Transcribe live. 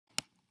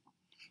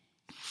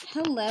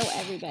Hello,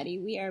 everybody.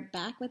 We are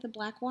back with the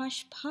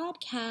Blackwash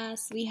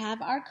podcast. We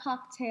have our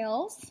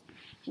cocktails.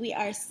 We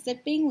are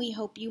sipping. We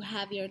hope you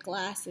have your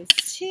glasses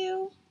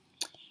too.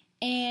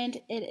 And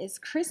it is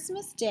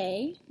Christmas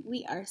Day.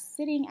 We are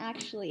sitting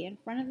actually in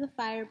front of the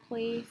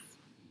fireplace.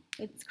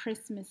 It's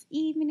Christmas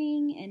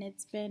evening, and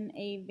it's been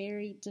a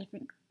very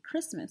different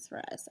Christmas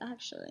for us,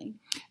 actually.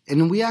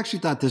 And we actually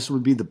thought this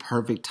would be the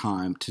perfect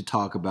time to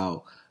talk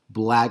about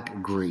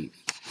Black grief.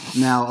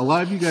 Now, a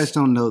lot of you guys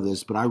don't know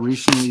this, but I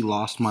recently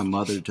lost my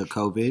mother to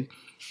COVID,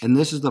 and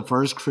this is the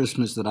first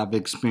Christmas that I've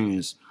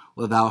experienced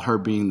without her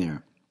being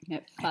there.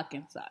 It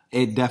fucking sucks.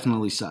 It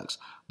definitely sucks.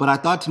 But I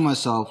thought to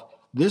myself,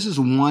 this is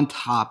one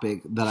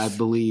topic that I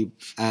believe,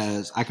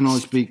 as I can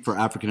only speak for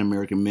African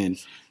American men,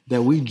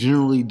 that we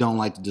generally don't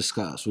like to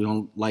discuss. We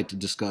don't like to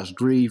discuss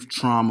grief,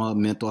 trauma,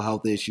 mental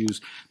health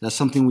issues. That's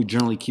something we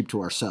generally keep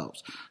to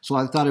ourselves. So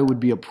I thought it would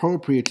be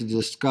appropriate to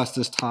discuss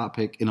this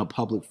topic in a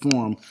public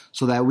forum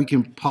so that we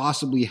can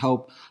possibly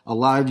help a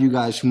lot of you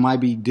guys who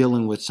might be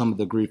dealing with some of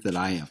the grief that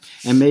I am.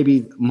 And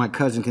maybe my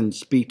cousin can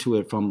speak to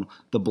it from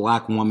the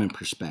Black woman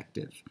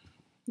perspective.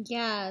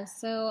 Yeah,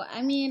 so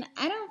I mean,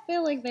 I don't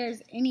feel like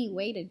there's any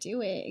way to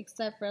do it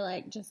except for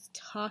like just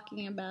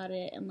talking about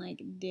it and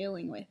like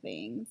dealing with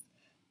things.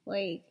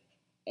 Like,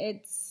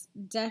 it's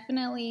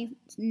definitely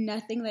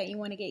nothing that you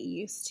want to get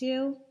used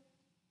to.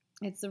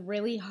 It's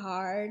really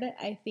hard.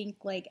 I think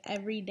like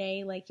every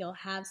day, like you'll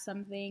have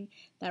something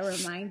that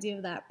reminds you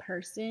of that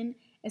person,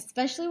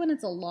 especially when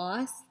it's a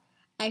loss.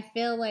 I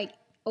feel like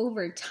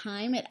over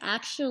time, it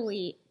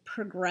actually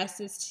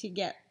progresses to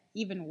get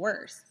even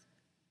worse.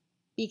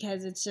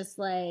 Because it's just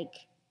like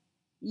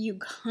you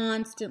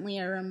constantly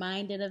are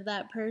reminded of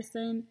that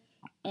person.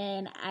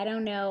 And I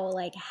don't know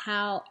like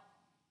how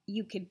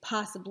you could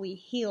possibly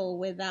heal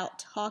without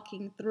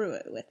talking through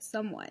it with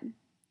someone.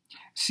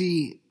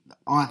 See,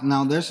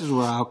 now this is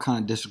where I'll kind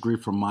of disagree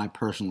from my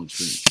personal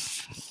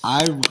experience.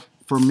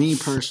 For me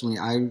personally,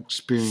 I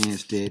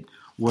experienced it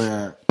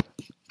where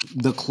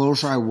the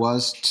closer I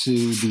was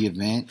to the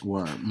event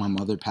where my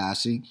mother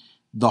passing,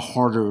 the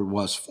harder it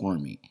was for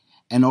me.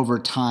 And over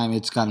time,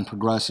 it's gotten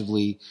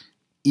progressively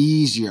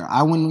easier.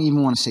 I wouldn't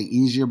even want to say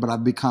easier, but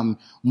I've become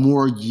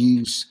more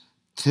used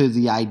to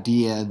the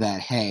idea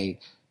that, hey,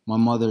 my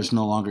mother's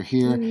no longer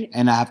here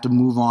and I have to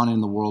move on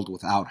in the world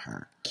without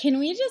her. Can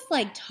we just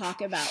like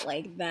talk about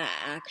like that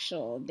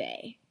actual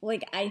day?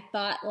 Like I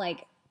thought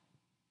like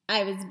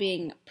I was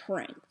being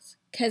pranked.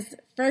 Because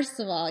first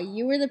of all,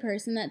 you were the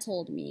person that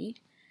told me.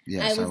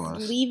 Yes, I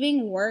was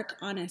leaving work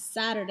on a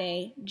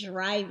Saturday,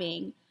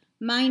 driving.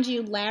 Mind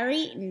you,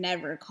 Larry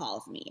never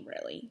calls me,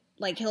 really.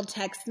 Like, he'll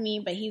text me,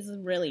 but he's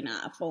really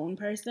not a phone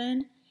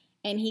person.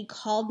 And he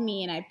called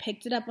me, and I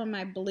picked it up on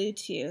my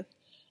Bluetooth.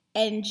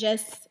 And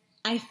just,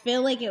 I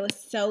feel like it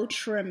was so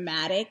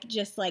traumatic,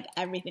 just like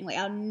everything. Like,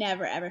 I'll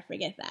never, ever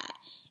forget that.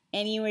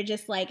 And you were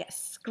just, like,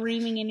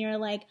 screaming, and you're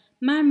like,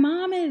 my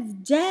mom is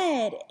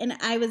dead. And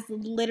I was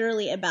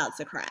literally about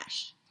to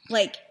crash.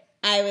 Like,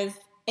 I was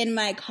in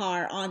my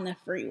car on the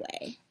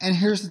freeway. And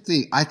here's the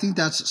thing. I think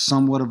that's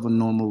somewhat of a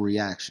normal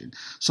reaction.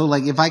 So,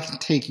 like, if I can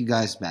take you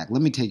guys back,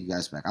 let me take you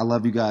guys back. I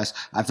love you guys.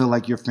 I feel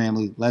like you're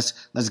family. Let's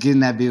get in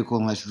that vehicle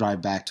and let's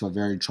drive back to a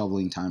very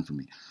troubling time for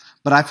me.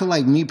 But I feel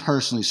like me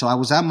personally, so I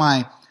was at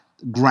my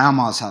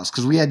grandma's house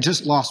because we had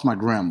just lost my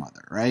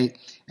grandmother, right?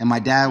 And my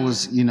dad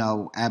was,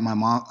 at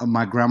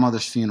my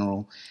grandmother's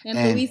funeral. In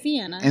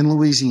Louisiana. In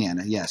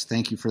Louisiana, yes.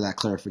 Thank you for that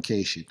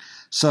clarification.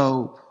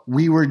 So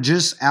we were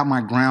just at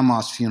my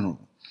grandma's funeral.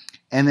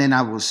 And then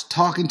I was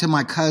talking to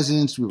my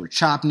cousins. We were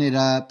chopping it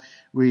up.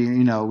 We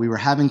were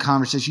having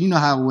conversation. You know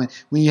how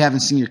when you haven't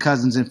seen your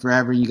cousins in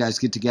forever, you guys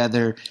get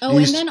together. Oh,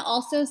 and then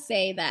also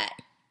say that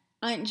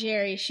Aunt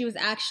Jerry, she was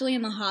actually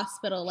in the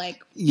hospital like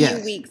a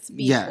few weeks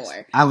before.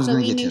 Yes, I was going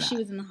to get to that. So we knew she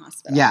was in the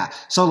hospital. Yeah.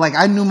 So like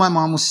I knew my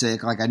mom was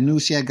sick. Like I knew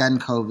she had gotten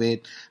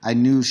COVID. I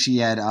knew she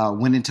had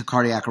went into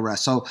cardiac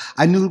arrest. So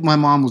I knew my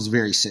mom was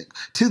very sick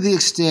to the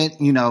extent,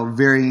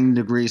 varying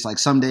degrees. Like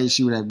some days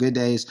she would have good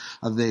days.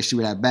 Other days she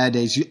would have bad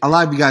days. A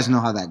lot of you guys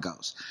know how that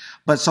goes.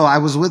 But so I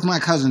was with my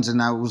cousins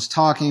and I was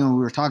talking and we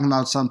were talking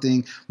about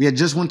something. We had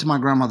just went to my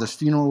grandmother's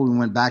funeral. We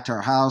went back to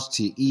our house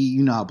to eat.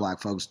 You know how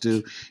Black folks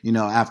do.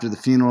 After the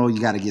funeral,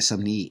 you got to get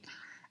something to eat.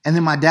 And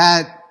then my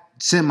dad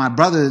sent my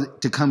brother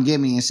to come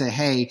get me and say,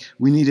 hey,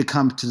 we need to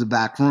come to the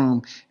back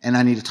room and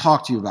I need to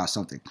talk to you about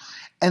something.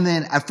 And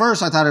then at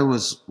first I thought it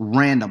was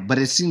random, but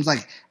it seems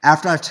like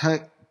after I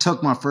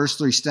took my first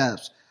 3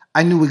 steps,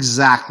 I knew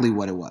exactly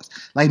what it was.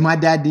 Like my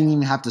dad didn't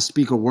even have to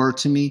speak a word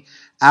to me.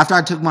 After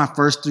I took my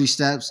first 3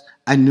 steps,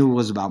 I knew it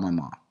was about my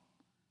mom.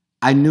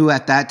 I knew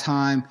at that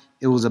time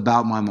it was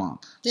about my mom.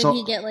 Did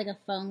he get like a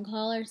phone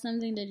call or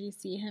something? Did you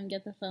see him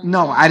get the phone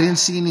No, call? I didn't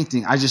see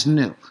anything. I just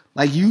knew.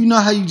 Like, you know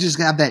how you just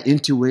have that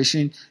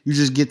intuition? You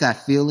just get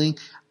that feeling?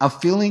 A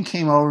feeling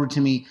came over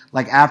to me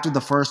like after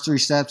the first 3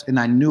 steps and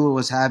I knew it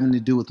was having to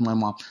do with my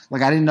mom.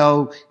 Like I didn't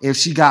know if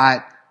she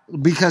got,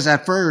 because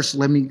at first,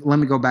 let me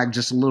go back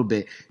just a little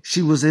bit.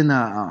 She was in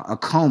a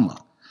coma.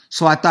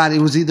 So I thought it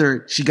was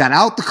either she got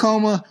out the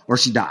coma or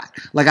she died.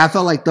 Like I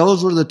felt like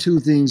those were the two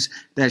things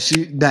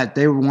that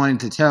they were wanting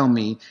to tell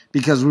me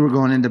because we were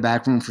going into the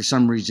back room for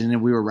some reason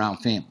and we were around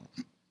family.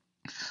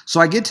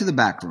 So I get to the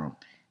back room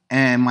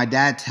and my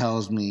dad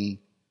tells me,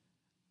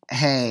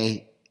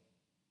 "Hey,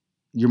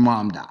 your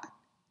mom died."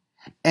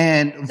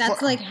 And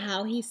that's like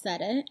how he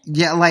said it.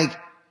 Yeah, like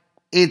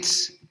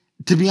it's,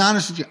 to be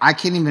honest with you, I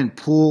can't even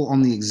pull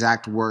on the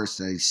exact words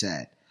that he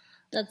said.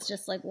 That's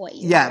just like what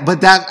you Yeah, heard.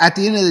 but that at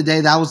the end of the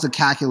day, that was the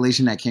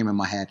calculation that came in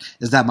my head,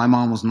 is that my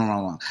mom was no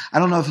longer. I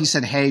don't know if he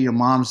said, "Hey, your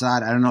mom's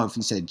died." I don't know if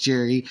he said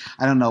Jerry.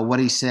 I don't know what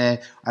he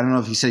said. I don't know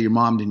if he said your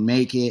mom didn't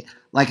make it.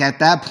 Like at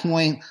that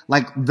point,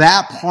 like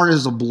that part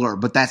is a blur.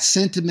 But that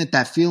sentiment,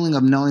 that feeling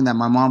of knowing that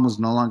my mom was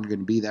no longer going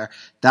to be there,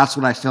 that's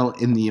what I felt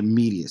in the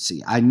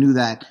immediacy. I knew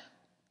that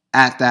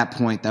at that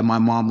point that my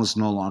mom was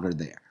no longer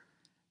there.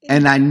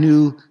 And I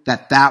knew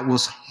that that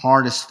was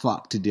hard as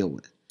fuck to deal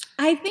with.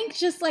 I think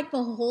just like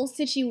the whole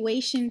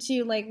situation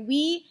too, like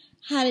we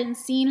hadn't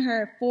seen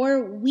her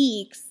for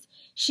weeks.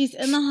 She's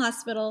in the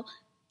hospital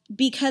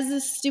because of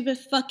this stupid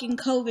fucking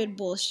COVID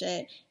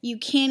bullshit. You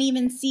can't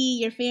even see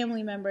your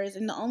family members,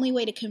 and the only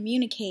way to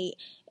communicate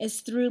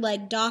is through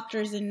like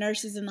doctors and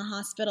nurses in the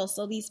hospital.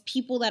 So these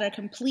people that are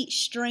complete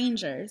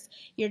strangers,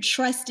 you're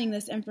trusting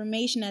this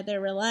information that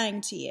they're relying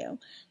to you.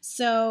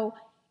 So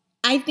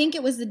I think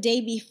it was the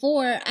day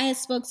before I had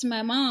spoke to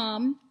my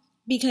mom,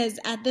 because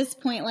at this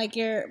point, like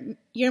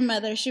your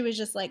mother, she was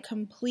just like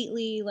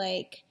completely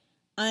like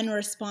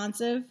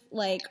unresponsive,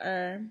 like,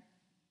 or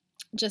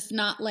just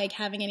not like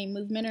having any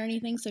movement or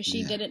anything. So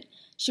she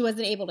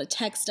wasn't able to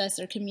text us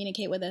or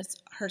communicate with us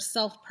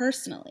herself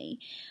personally.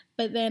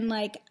 But then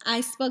like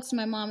I spoke to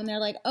my mom and they're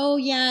like, "Oh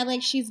yeah,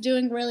 like she's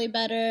doing really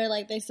better.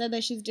 Like they said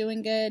that she's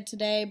doing good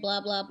today,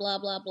 blah, blah, blah,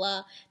 blah,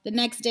 blah." The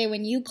next day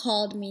when you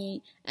called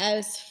me, I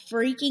was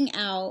freaking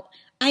out.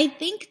 I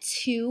think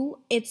too,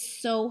 it's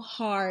so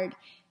hard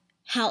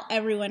how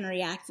everyone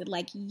reacted.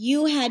 Like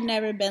you had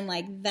never been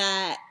like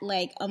that,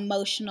 like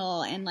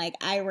emotional and like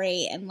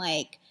irate and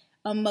like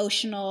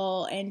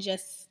emotional and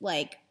just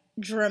like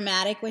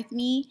dramatic with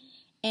me.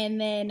 And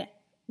then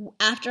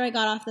after I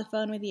got off the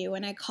phone with you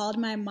and I called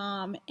my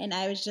mom and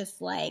I was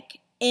just like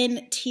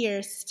in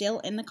tears, still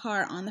in the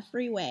car on the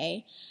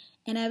freeway,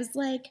 and I was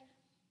like,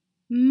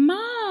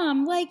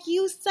 "Mom, like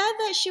you said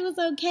that she was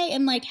okay,"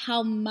 and like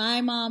how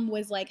my mom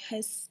was like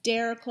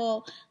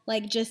hysterical,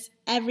 like just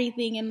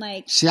everything, and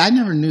like. See, I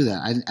never knew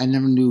that. I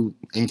never knew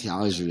Auntie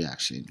Ollie's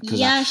reaction.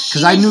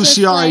 Because I knew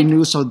she already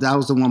knew, so that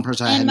was the one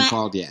person I hadn't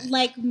called yet.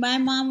 Like my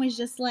mom was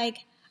just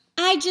like,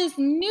 "I just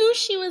knew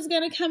she was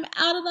going to come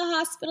out of the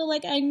hospital.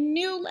 Like I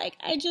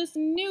just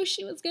knew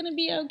she was going to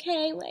be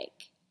okay."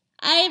 Like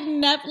I've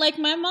never, like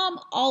my mom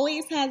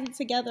always has it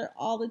together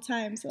all the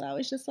time. So that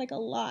was just like a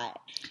lot.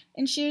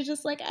 And she was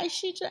just like, I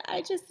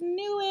just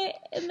knew it.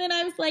 And then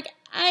I was like,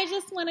 I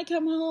just want to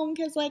come home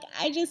because like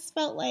I just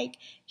felt like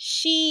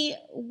she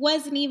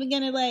wasn't even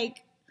going to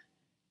like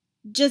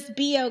just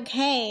be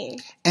okay.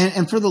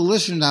 And for the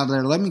listeners out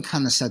there, let me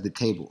kind of set the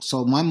table.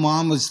 So my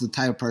mom was the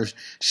type of person,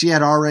 she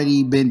had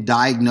already been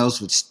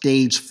diagnosed with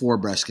stage 4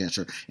 breast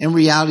cancer. In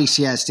reality,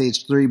 she had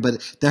stage 3,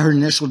 but her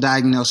initial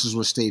diagnosis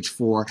was stage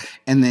 4.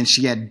 And then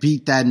she had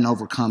beat that and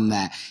overcome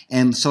that.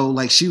 And so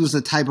like she was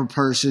the type of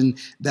person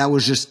that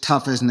was just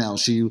tough as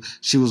nails. She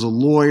was a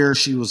lawyer.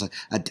 She was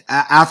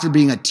after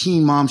being a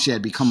teen mom, she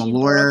had become a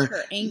lawyer. Broke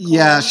her ankles.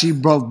 Yeah, she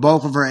broke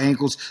both of her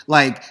ankles.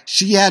 Like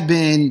she had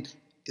been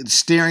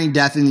staring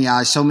death in the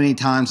eyes so many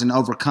times and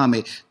overcome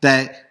it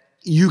that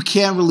you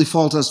can't really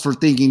fault us for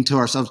thinking to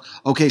ourselves,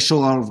 okay,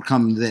 she'll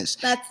overcome this.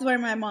 That's where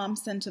my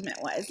mom's sentiment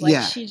was.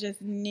 Like she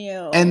just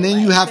knew. And then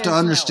like, you have to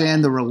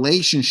understand the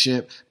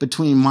relationship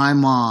between my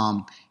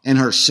mom and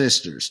her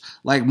sisters.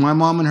 Like my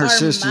mom and her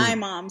sisters. My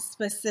mom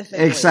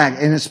specifically.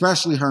 Exactly. And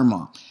especially her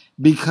mom.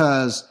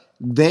 Because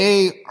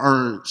they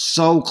are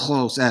so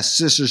close as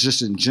sisters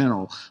just in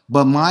general.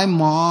 But my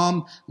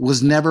mom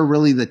was never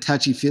really the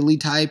touchy-feely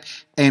type.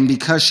 And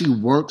because she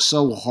worked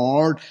so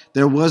hard,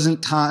 there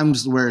wasn't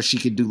times where she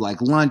could do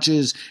like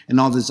lunches and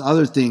all these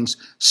other things.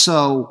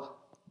 So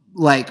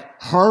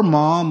like her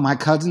mom, my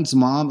cousin's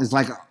mom, is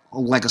like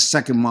a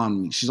second mom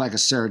to me. She's like a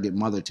surrogate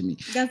mother to me.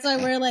 That's why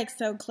we're like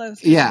so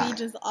close. Yeah. We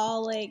just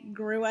all like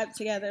grew up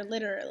together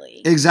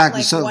literally. Exactly.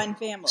 Like so one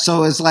family.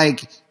 So it's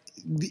like,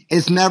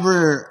 it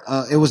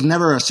was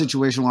never a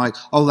situation like,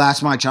 oh,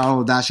 that's my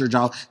child, that's your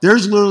child.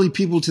 There's literally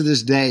people to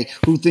this day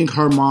who think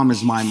her mom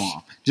is my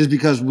mom just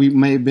because we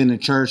may have been in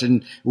church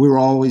and we were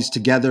always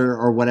together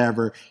or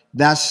whatever.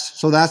 That's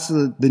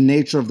the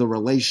nature of the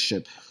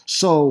relationship.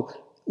 So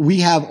we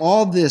have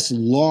all this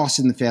loss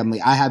in the family.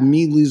 I have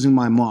me losing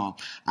my mom.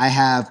 I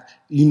have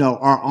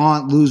our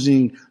aunt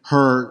losing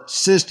her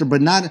sister,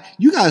 but not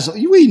you guys.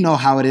 We know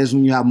how it is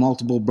when you have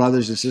multiple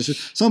brothers and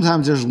sisters.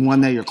 Sometimes there's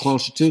one that you're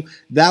closer to.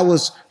 That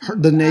was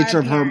the nature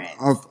Our of her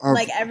parents, of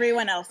like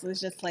everyone else, was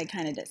just like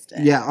kind of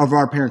distant. yeah, of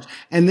our parents.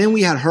 And then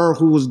we had her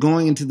who was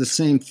going into the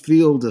same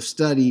field of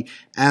study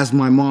as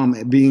my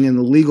mom, being in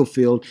the legal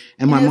field,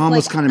 and my And it was mom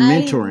was like kind of I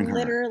mentoring her.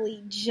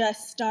 literally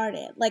just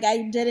started. Like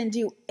I didn't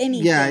do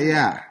anything. Yeah, yet.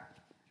 yeah.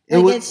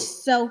 Like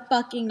it's so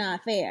fucking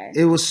not fair.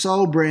 It was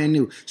so brand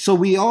new. So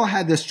we all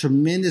had this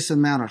tremendous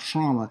amount of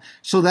trauma.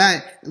 So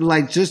that,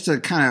 like, just to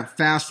kind of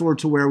fast forward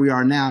to where we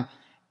are now,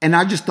 and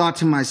I just thought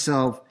to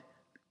myself,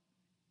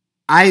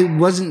 I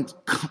wasn't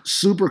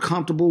super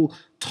comfortable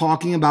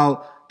talking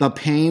about the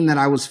pain that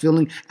I was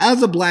feeling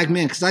as a black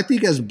man. Because I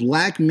think as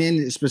black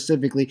men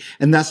specifically,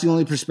 and that's the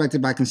only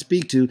perspective I can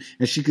speak to,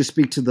 and she could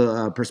speak to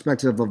the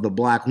perspective of the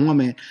black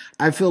woman,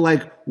 I feel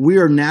like we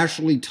are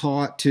naturally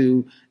taught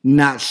to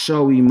not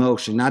show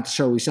emotion, not to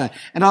show we sad.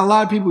 And a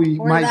lot of people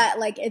or that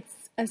like it's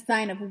a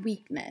sign of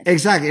weakness.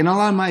 Exactly. And a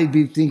lot might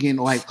be thinking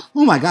like,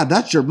 oh my God,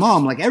 that's your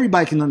mom. Like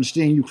everybody can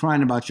understand you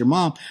crying about your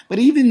mom. But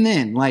even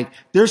then, like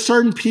there's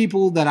certain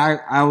people that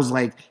I was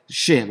like,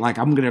 shit, like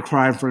I'm going to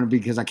cry in front of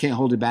because I can't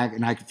hold it back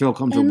and I feel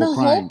comfortable and the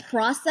crying. whole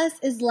process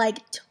is like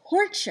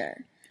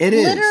torture. It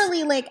is.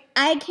 Literally, like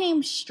I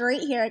came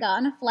straight here. I got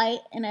on a flight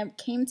and I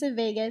came to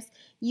Vegas.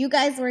 You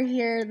guys were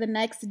here the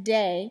next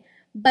day.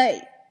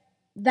 But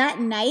that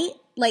night,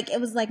 like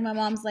it was like my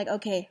mom's like,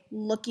 okay,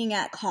 looking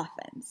at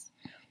coffins.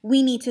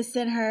 We need to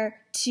send her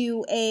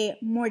to a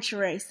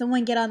mortuary.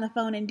 Someone get on the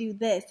phone and do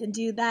this and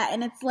do that.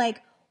 And it's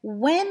like,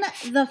 when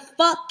the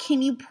fuck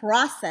can you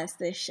process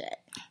this shit?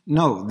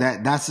 No,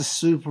 that's a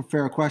super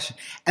fair question.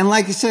 And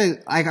like you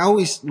said, like I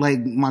always,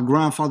 like my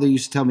grandfather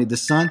used to tell me, the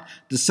sun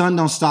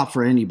don't stop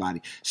for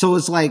anybody. So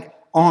it's like,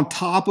 on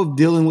top of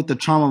dealing with the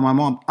trauma of my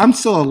mom, I'm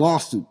still a law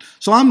student.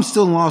 So I'm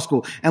still in law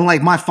school. And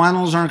like my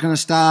finals aren't going to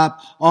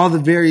stop. All the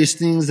various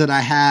things that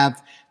I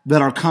have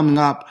that are coming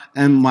up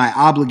and my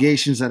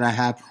obligations that I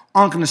have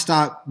aren't going to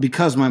stop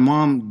because my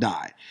mom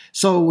died.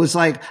 So it was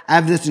like, I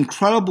have this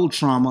incredible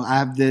trauma. I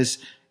have this,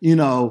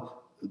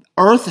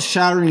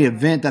 earth-shattering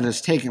event that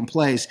has taken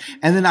place.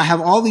 And then I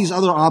have all these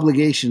other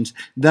obligations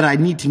that I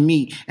need to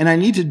meet. And I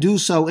need to do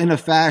so in a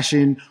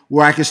fashion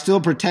where I can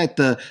still protect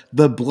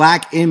the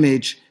black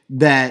image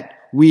that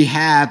we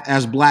have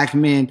as black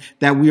men,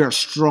 that we are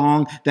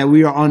strong, that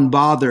we are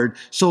unbothered.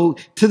 So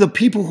to the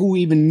people who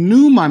even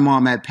knew my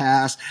mom had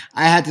passed,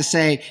 I had to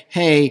say,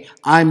 hey,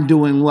 I'm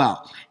doing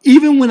well.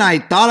 Even when I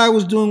thought I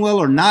was doing well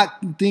or not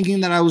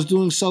thinking that I was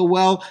doing so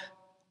well,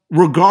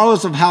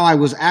 regardless of how I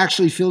was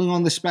actually feeling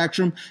on the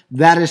spectrum,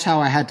 that is how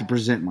I had to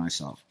present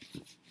myself.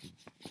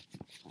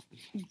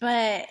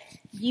 But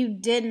you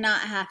did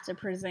not have to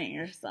present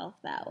yourself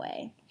that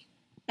way.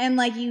 And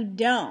like you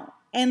don't.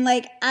 And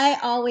like I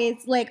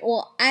always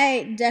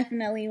I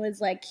definitely was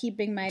like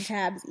keeping my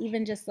tabs,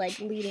 even just like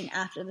leading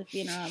after the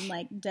funeral. I'm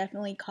like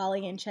definitely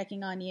calling and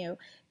checking on you,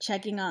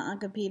 checking on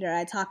Uncle Peter.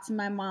 I talk to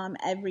my mom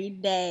every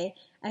day.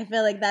 I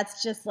feel like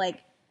that's just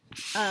like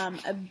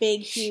a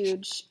big,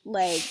 huge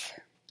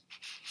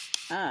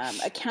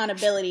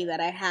accountability that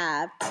I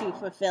have to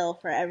fulfill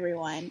for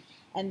everyone.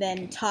 And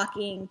then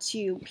talking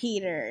to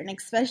Peter, and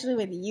especially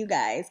with you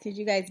guys, because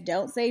you guys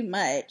don't say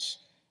much.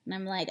 And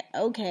I'm like,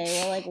 okay,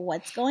 well, like,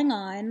 what's going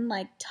on?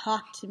 Like,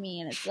 talk to me.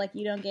 And it's like,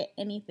 you don't get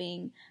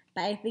anything.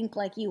 But I think,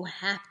 like, you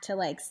have to,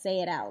 like, say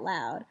it out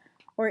loud.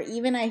 Or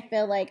even I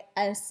feel like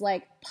us,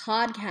 like,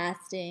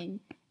 podcasting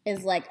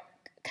is, like,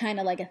 kind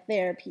of like a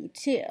therapy,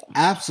 too.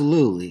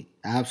 Absolutely.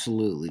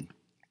 Absolutely.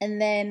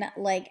 And then,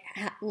 like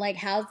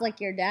how's, like,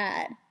 your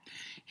dad?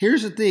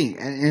 Here's the thing.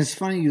 And it's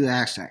funny you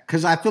ask that.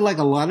 Because I feel like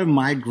a lot of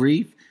my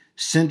grief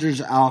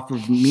centers off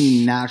of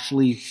me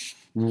naturally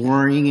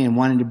worrying and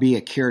wanting to be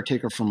a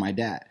caretaker for my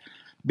dad,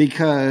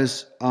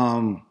 because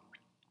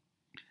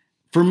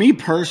for me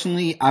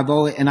personally, I've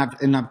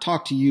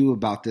talked to you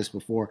about this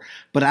before,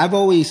 but I've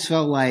always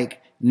felt like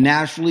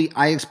naturally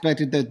I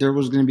expected that there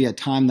was going to be a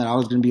time that I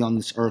was going to be on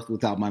this earth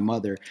without my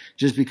mother,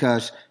 just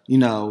because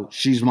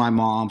she's my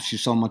mom, she's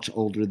so much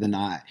older than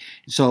I,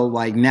 so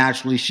like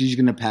naturally she's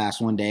going to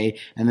pass one day,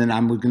 and then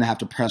I'm going to have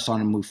to press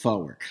on and move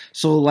forward.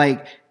 So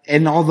like,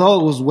 and although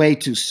it was way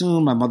too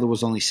soon, my mother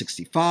was only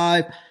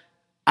 65.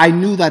 I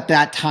knew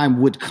that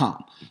time would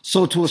come.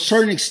 So to a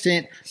certain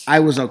extent,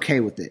 I was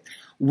okay with it.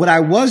 What I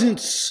wasn't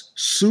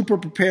super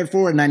prepared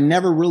for, and I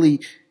never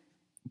really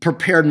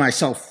prepared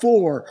myself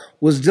for,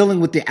 was dealing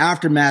with the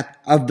aftermath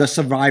of the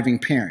surviving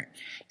parent.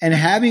 And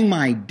having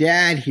my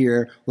dad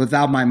here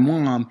without my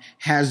mom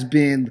has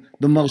been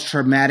the most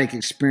traumatic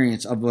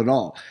experience of it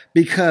all.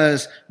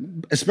 Because,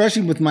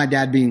 especially with my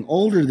dad being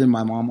older than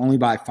my mom, only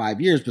by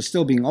 5 years, but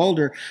still being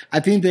older,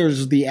 I think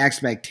there's the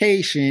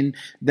expectation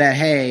that,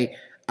 hey,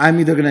 I'm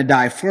either going to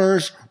die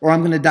first or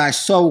I'm going to die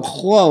so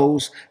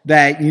close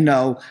that,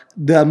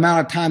 the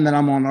amount of time that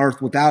I'm on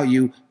earth without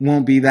you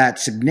won't be that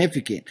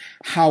significant.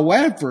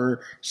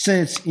 However,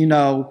 since,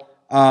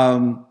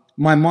 my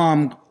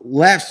mom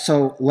left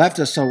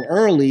us so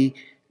early,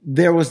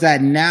 there was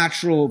that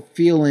natural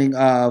feeling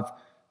of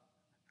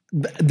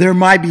there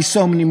might be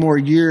so many more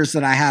years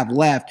that I have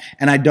left,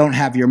 and I don't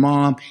have your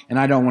mom, and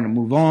I don't want to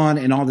move on,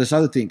 and all this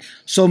other thing.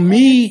 So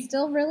me, it's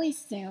still really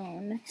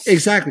soon.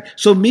 exactly.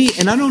 So me,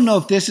 and I don't know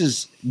if this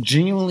is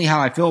genuinely how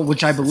I feel,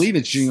 which I believe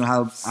it's genuinely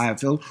how I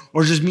feel,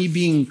 or just me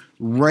being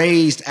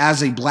raised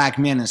as a black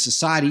man in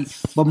society.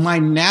 But my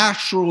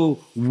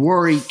natural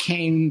worry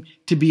came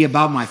to be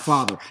about my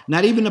father,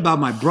 not even about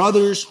my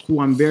brothers, who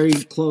I'm very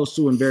close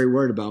to and very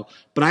worried about.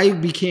 But I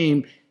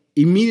became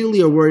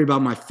immediately worried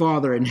about my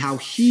father and how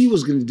he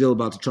was going to deal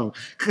about the trauma.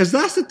 Because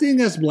that's the thing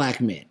as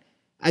black men.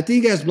 I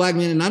think as black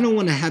men, and I don't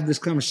want to have this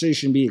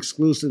conversation be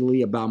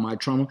exclusively about my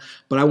trauma,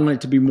 but I want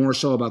it to be more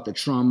so about the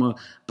trauma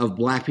of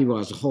black people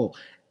as a whole.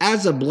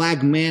 As a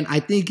black man,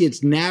 I think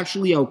it's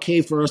naturally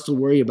okay for us to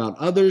worry about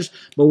others,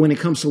 but when it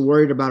comes to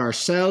worried about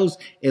ourselves,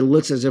 it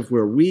looks as if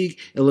we're weak.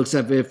 It looks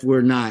as if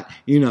we're not,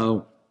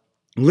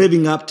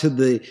 living up to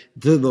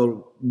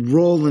the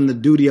role and the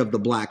duty of the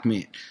black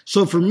man.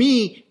 So for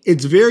me,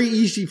 it's very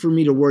easy for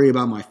me to worry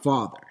about my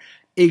father.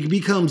 It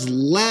becomes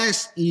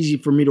less easy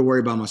for me to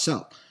worry about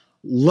myself.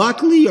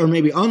 Luckily, or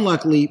maybe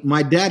unluckily,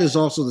 my dad is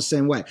also the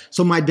same way.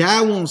 So my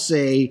dad won't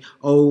say,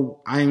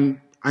 "Oh, I'm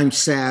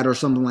sad" or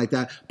something like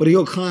that, but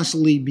he'll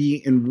constantly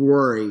be in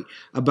worry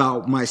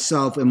about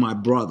myself and my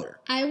brother.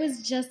 I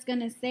was just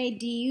gonna say,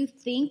 do you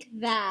think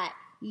that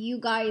you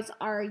guys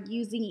are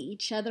using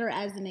each other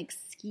as an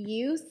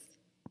excuse?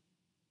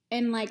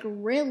 And like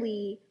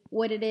really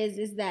what it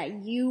is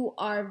that you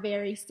are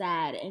very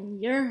sad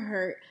and you're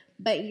hurt,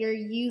 but you're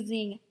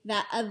using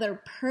that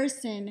other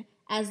person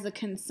as the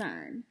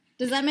concern.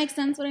 Does that make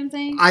sense what I'm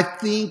saying? I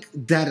think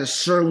that is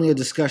certainly a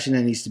discussion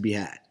that needs to be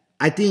had.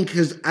 I think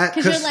because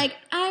you're like,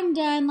 I'm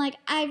done, like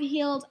I've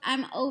healed,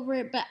 I'm over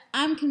it, but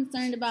I'm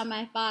concerned about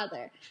my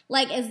father.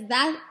 Like, is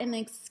that an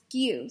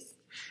excuse?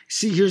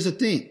 See, here's the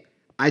thing.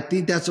 I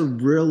think that's a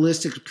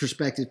realistic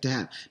perspective to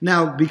have.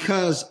 Now,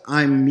 because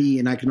I'm me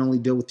and I can only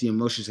deal with the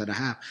emotions that I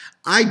have,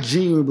 I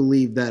genuinely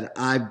believe that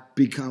I've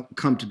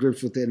come to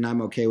grips with it and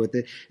I'm okay with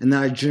it. And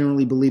that I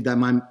generally believe that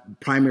my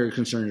primary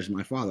concern is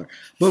my father.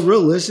 But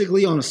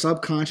realistically, on a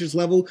subconscious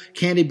level,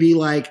 can it be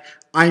like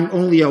I'm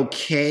only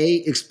okay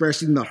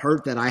expressing the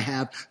hurt that I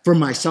have for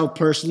myself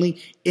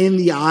personally in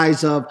the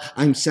eyes of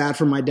I'm sad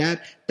for my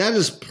dad? That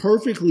is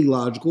perfectly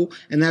logical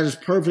and that is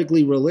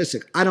perfectly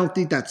realistic. I don't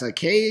think that's a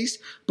case,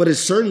 but it's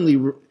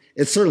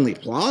certainly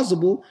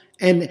plausible.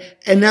 And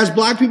as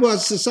black people,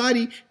 as a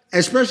society,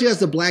 especially as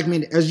the black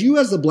man, as you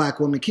as the black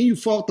woman, can you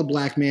fault the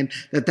black man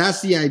that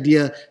that's the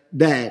idea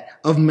that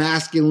of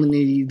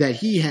masculinity that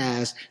he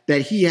has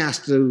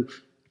to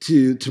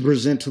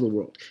present to the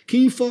world?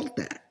 Can you fault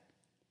that?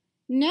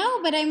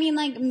 No, but I mean,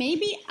 like,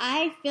 maybe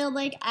I feel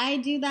like I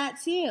do that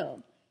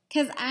too.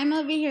 Because I'm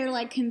over here,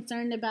 like,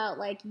 concerned about,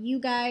 like, you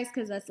guys,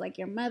 because that's, like,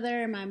 your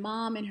mother and my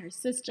mom and her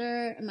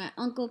sister and my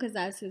uncle, because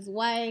that's his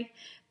wife.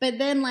 But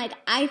then, like,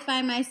 I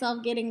find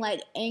myself getting,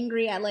 like,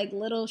 angry at, like,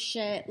 little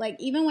shit. Like,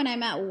 even when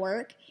I'm at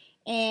work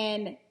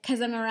and because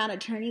I'm around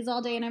attorneys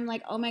all day and I'm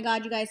like, oh, my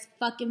God, you guys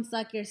fucking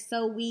suck. You're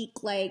so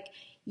weak. Like,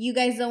 you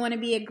guys don't want to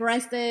be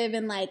aggressive,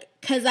 and like,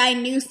 because I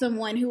knew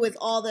someone who was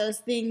all those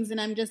things,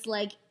 and I'm just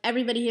like,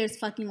 everybody here is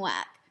fucking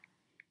whack.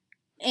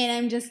 And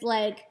I'm just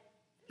like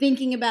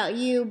thinking about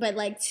you, but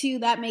like, too,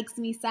 that makes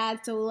me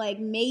sad. So like,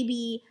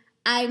 maybe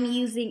I'm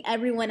using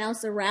everyone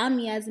else around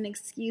me as an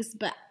excuse,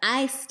 but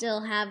I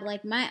still have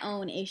like my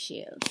own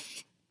issues.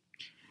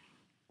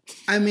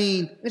 I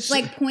mean, it's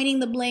like pointing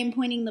the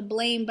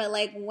blame, but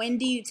like, when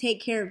do you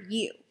take care of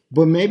you?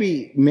 But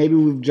maybe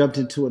we've jumped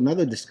into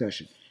another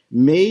discussion.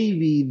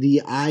 Maybe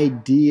the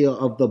idea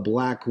of the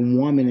black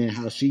woman and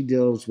how she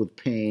deals with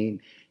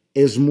pain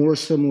is more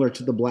similar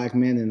to the black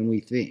man than we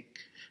think.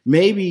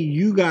 Maybe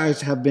you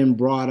guys have been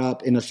brought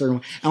up in a certain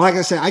way. And like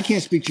I said, I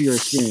can't speak to your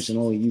experience and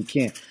only you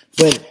can.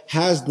 But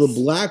has the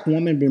black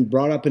woman been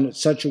brought up in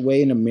such a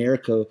way in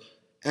America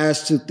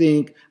as to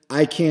think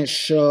I can't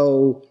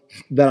show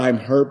that I'm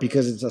hurt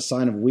because it's a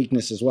sign of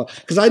weakness as well?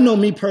 Because I know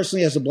me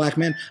personally as a black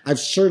man, I've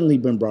certainly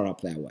been brought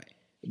up that way.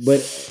 But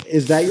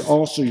is that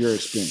also your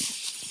experience?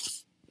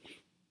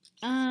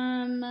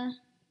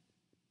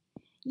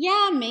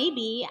 Yeah,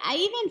 maybe. I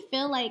even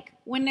feel like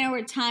when there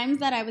were times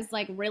that I was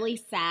like really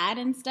sad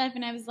and stuff,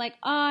 and I was like,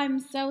 oh, I'm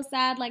so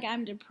sad, like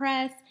I'm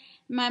depressed.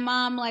 My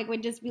mom like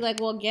would just be like,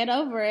 well, get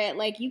over it.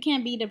 Like, you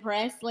can't be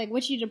depressed. Like,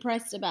 what you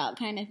depressed about,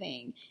 kind of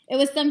thing. It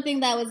was something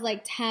that was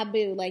like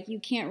taboo. Like,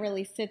 you can't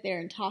really sit there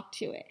and talk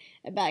to it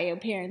about your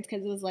parents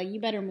because it was like, you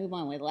better move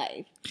on with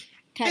life,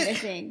 kind of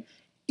thing.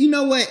 You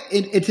know what?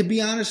 And to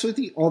be honest with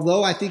you,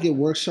 although I think it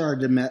works to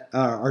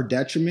our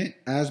detriment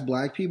as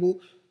black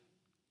people,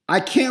 I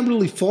can't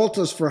really fault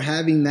us for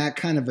having that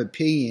kind of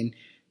opinion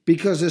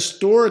because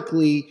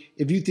historically,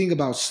 if you think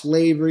about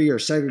slavery or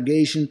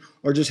segregation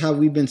or just how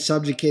we've been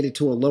subjugated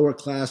to a lower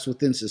class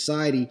within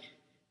society,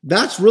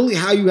 that's really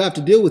how you have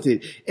to deal with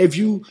it. If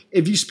you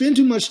spend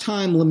too much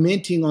time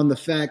lamenting on the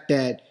fact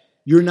that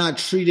you're not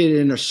treated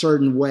in a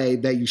certain way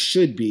that you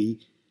should be,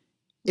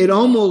 it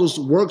almost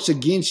works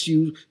against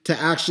you to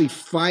actually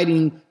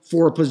fighting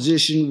for a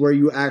position where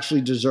you actually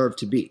deserve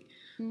to be.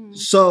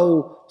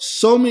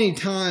 So many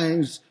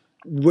times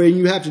when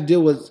you have to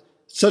deal with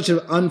such an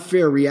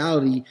unfair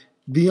reality,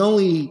 the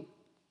only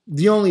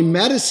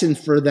medicine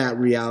for that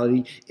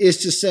reality is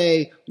to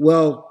say,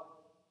 well,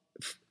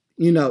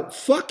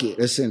 fuck it,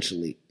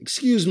 essentially.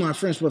 Excuse my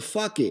French, but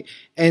fuck it.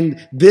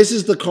 And this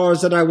is the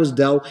cards that I was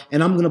dealt,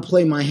 and I'm going to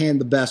play my hand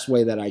the best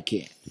way that I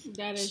can.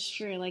 That is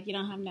true. Like, you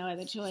don't have no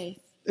other choice.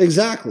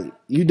 Exactly.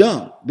 You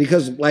don't.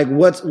 Because, like,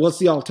 what's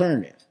the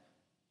alternative?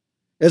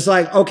 It's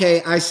like,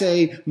 okay, I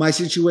say my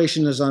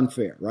situation is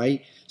unfair,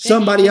 right?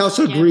 Somebody else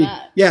agrees.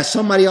 Yeah,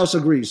 somebody else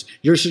agrees.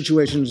 Your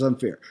situation is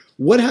unfair.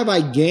 What have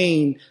I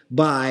gained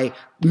by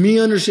me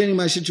understanding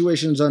my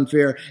situation is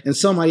unfair and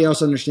somebody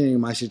else understanding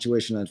my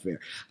situation is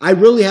unfair? I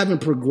really haven't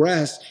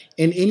progressed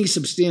in any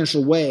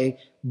substantial way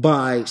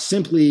by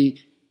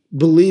simply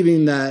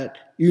believing that,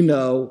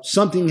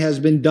 something has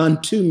been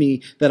done to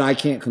me that I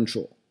can't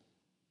control.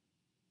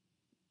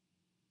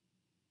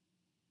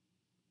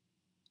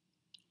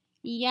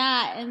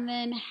 Yeah, and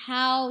then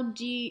how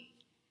do you,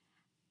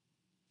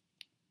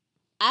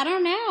 I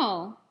don't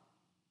know.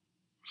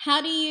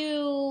 How do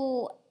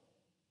you,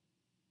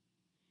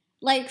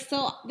 like,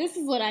 so this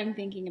is what I'm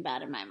thinking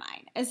about in my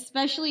mind,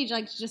 especially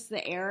like just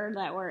the era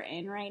that we're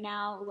in right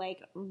now. Like,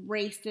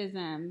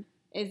 racism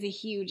is a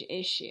huge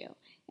issue.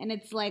 And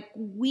it's like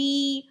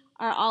we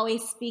are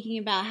always speaking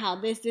about how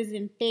this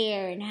isn't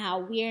fair and how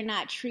we're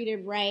not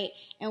treated right.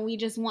 And we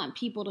just want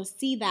people to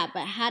see that.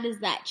 But how does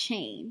that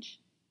change?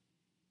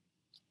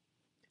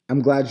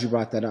 I'm glad you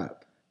brought that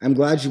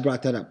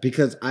up.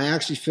 Because I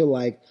actually feel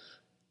like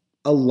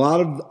a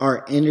lot of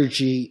our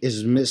energy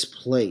is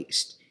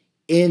misplaced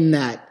in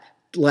that,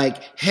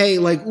 like, hey,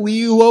 like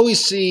you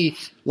always see,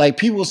 like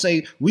people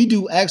say, we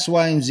do X,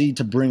 Y, and Z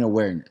to bring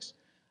awareness.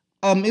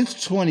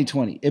 It's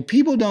 2020. If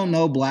people don't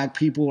know black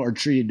people are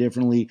treated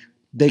differently,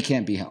 they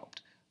can't be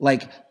helped.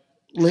 Like,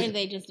 and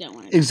they just don't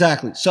want to.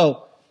 Exactly.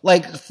 So,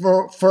 like,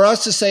 for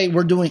us to say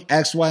we're doing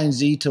X, Y, and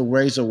Z to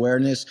raise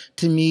awareness,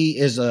 to me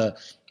is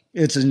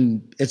it's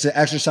an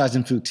exercise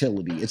in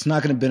futility. It's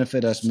not going to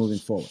benefit us moving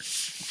forward.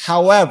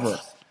 However,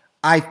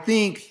 I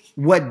think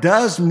what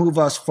does move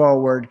us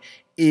forward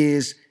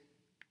is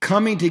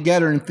coming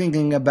together and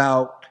thinking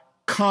about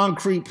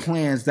concrete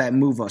plans that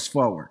move us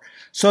forward.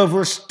 So if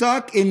we're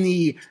stuck in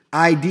the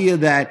idea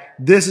that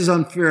this is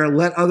unfair,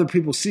 let other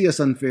people see us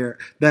unfair,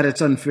 that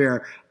it's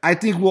unfair, I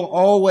think we'll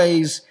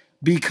always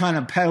be kind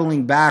of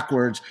pedaling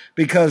backwards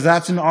because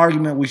that's an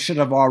argument we should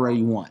have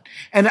already won.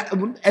 And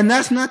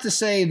that's not to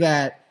say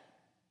that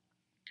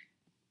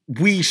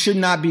we should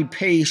not be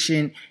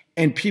patient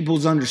in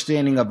people's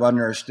understanding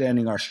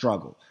our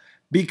struggle.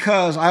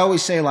 Because I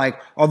always say, like,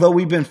 although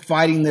we've been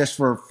fighting this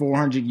for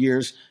 400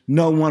 years,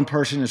 no one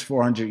person is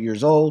 400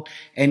 years old.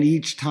 And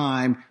each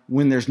time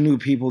when there's new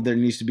people, there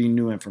needs to be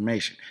new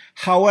information.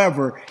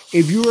 However,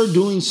 if you are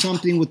doing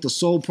something with the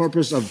sole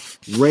purpose of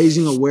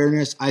raising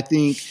awareness, I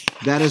think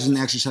that is an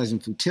exercise in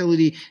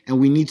futility. And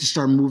we need to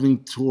start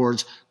moving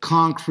towards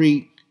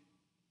concrete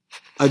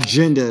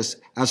agendas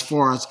as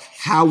far as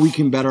how we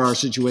can better our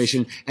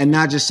situation and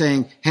not just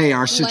saying, hey,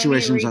 our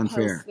situation is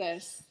unfair.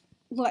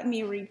 Let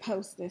me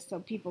repost this so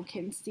people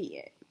can see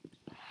it.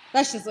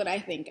 That's just what I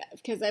think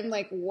of because I'm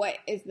like, what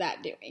is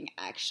that doing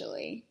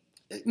actually?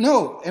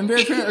 No, and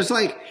very fair. It's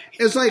like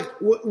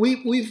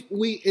we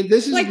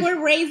this is like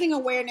we're raising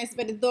awareness,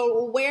 but the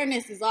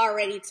awareness is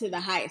already to the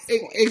highest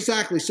point.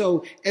 Exactly.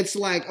 So it's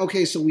like,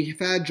 okay, so we've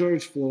had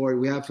George Floyd,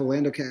 we have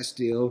Philando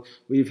Castile,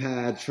 we've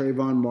had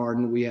Trayvon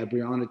Martin, we have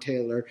Breonna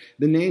Taylor.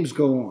 The names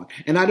go on,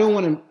 and I don't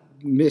want to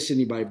miss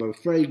anybody, but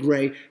Freddie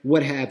Gray,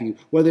 what have you,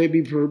 whether it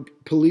be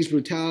police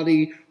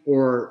brutality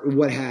or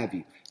what have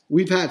you.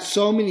 We've had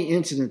so many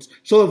incidents.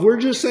 So if we're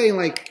just saying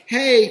like,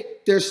 hey,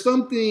 there's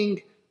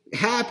something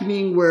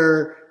happening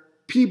where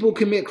people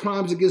commit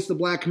crimes against the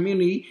black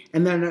community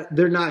and then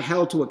they're not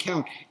held to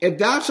account. If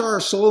that's our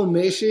sole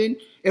mission,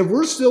 if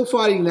we're still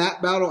fighting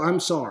that battle, I'm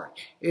sorry.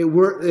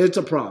 It's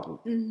a problem.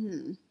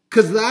 Mm-hmm.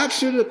 Because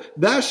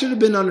that should have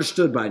been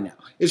understood by now.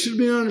 It should have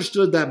been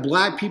understood that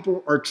black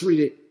people are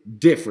treated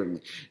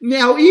differently.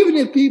 Now, even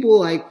if people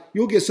like,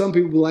 you'll get some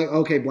people like,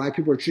 okay, black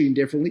people are treated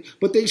differently,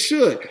 but they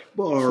should.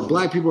 Or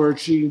black people are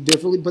treated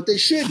differently, but they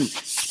shouldn't.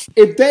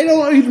 If they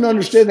don't even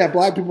understand that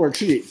black people are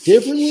treated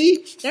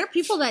differently. There are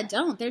people that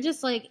don't. They're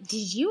just like,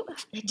 did you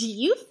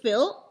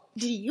experience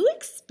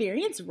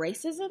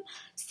racism?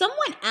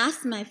 Someone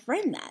asked my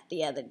friend that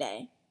the other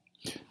day.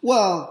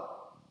 Well,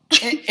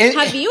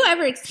 have you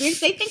ever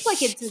experienced? They think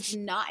like it does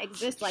not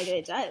exist like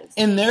it does.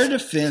 In their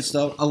defense,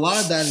 though, a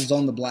lot of that is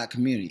on the black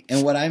community.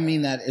 And what I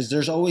mean that is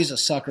there's always a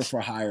sucker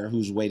for hire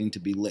who's waiting to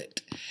be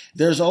licked.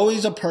 There's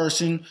always a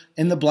person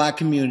in the black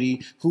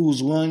community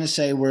who's willing to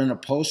say we're in a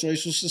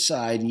post-racial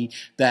society,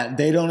 that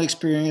they don't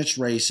experience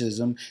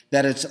racism,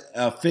 that it's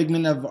a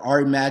figment of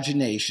our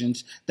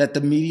imaginations, that the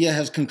media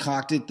has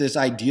concocted this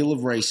ideal of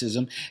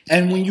racism.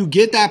 And when you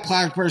get that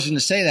black person to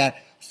say that,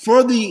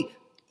 for the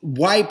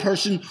white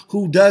person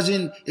who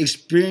doesn't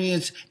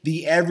experience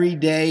the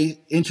everyday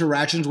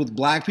interactions with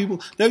black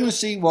people, they're going to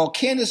see, well,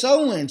 Candace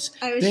Owens.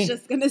 I was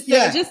just going to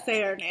say, just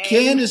say her name.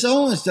 Candace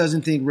Owens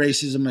doesn't think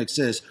racism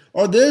exists.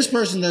 Or this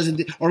person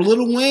doesn't, or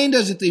Lil Wayne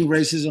doesn't think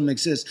racism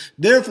exists.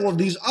 Therefore,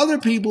 these other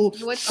people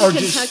What's the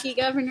Kentucky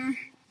governor?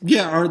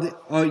 Yeah,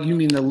 or you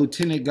mean the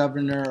lieutenant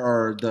governor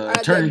or the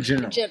attorney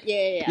general?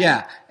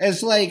 Yeah,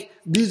 it's like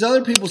these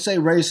other people say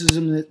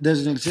racism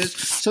doesn't exist,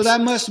 so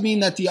that must mean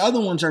that the other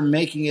ones are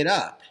making it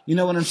up. You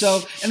know what I'm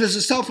saying? And it's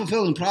a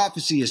self-fulfilling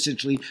prophecy,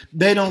 essentially.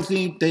 They don't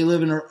think they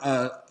live in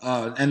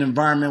an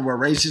environment where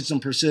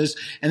racism persists,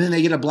 and then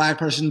they get a black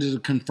person to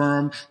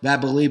confirm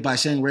that belief by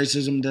saying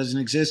racism doesn't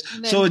exist.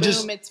 And then so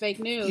boom, it's fake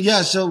news.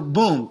 Yeah, so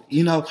boom.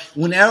 You know,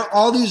 when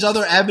all these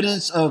other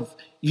evidence of,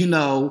 you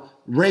know,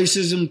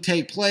 racism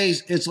take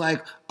place, it's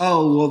like,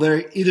 oh, well,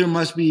 there either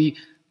must be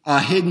a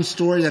hidden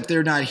story that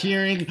they're not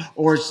hearing,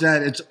 or it's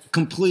that it's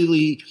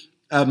completely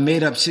a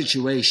made-up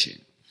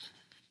situation.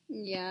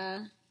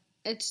 Yeah,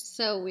 it's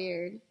so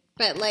weird.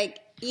 But, like,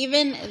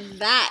 even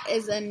that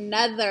is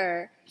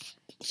another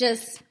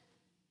just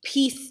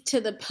piece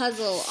to the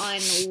puzzle on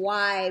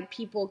why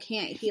people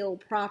can't heal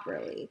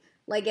properly.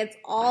 Like, it's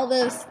all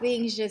those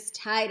things just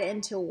tied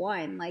into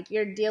one. Like,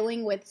 you're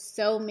dealing with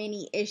so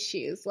many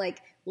issues.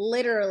 Like,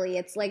 literally,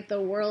 it's like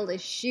the world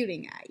is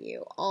shooting at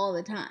you all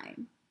the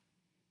time.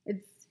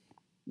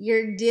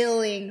 You're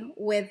dealing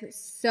with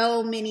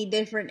so many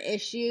different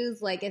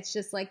issues. Like, it's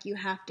just like you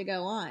have to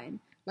go on.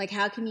 Like,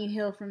 how can you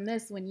heal from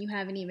this when you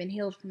haven't even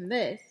healed from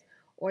this?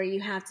 Or you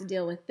have to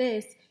deal with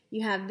this.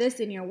 You have this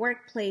in your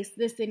workplace,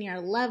 this in your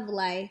love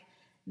life,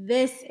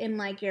 this in,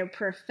 like, your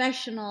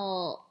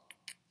professional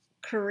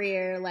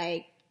career,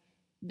 like,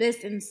 this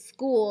in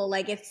school.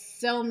 Like, it's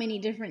so many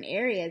different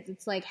areas.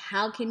 It's like,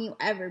 how can you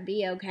ever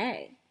be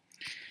okay?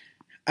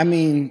 I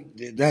mean,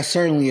 that's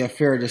certainly a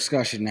fair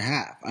discussion to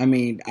have. I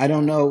mean, I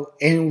don't know.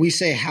 And we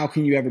say, how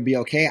can you ever be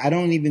okay? I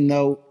don't even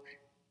know.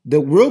 The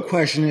real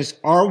question is,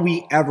 are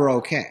we ever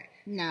okay?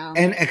 No.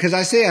 And because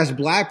I say, as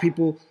black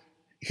people,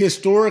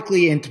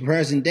 historically and to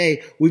present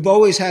day, we've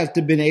always had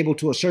to been able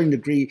to a certain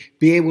degree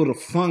be able to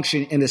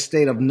function in a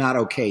state of not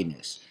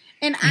okayness.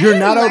 And you're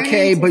not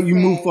okay, but you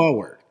move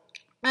forward.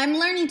 I'm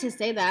learning to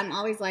say that. I'm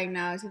always like,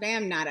 no, today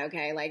I'm not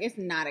okay. Like, it's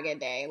not a good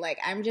day. Like,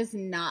 I'm just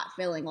not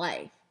feeling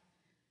life.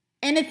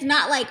 And it's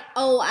not like,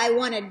 oh, I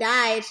want to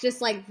die. It's just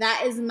like,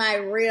 that is my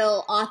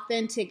real,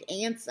 authentic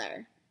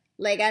answer.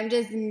 Like, I'm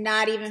just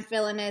not even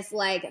feeling this,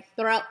 like,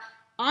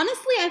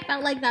 Honestly, I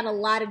felt like that a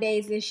lot of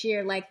days this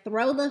year. Like,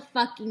 throw the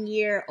fucking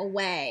year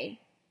away.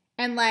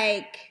 And,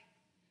 like,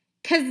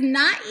 because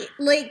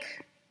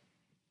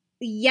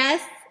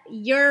yes,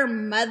 your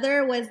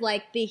mother was,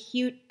 like,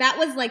 that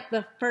was, like,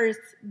 the first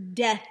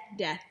death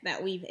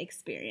that we've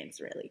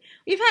experienced, really.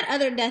 We've had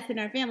other deaths in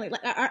our family.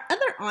 Like, our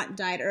other aunt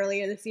died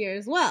earlier this year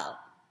as well.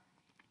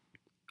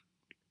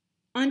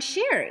 Aunt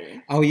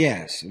Sherry. Oh,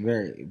 yes.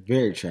 Very,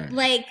 very tragic.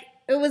 Like,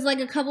 it was, like,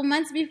 a couple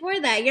months before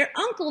that. Your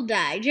uncle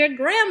died. Your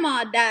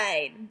grandma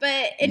died.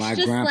 But it's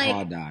just, like... My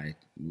grandpa died,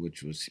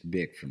 which was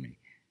big for me.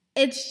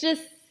 It's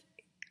just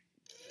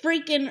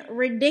freaking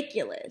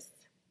ridiculous.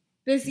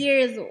 This year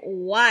is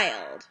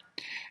wild.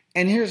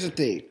 And here's the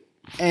thing.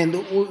 And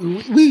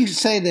we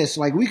say this,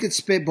 like, we could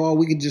spitball,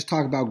 we could just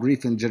talk about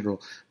grief in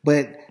general.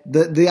 But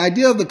the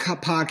idea of the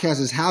podcast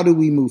is, how do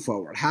we move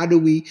forward? How do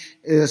we,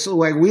 so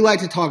like, we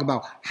like to talk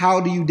about, how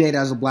do you date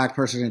as a black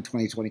person in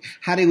 2020?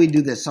 How do we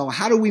do this? So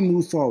how do we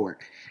move forward?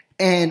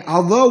 And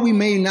although we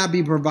may not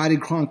be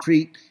provided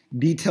concrete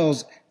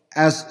details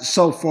as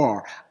so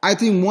far, I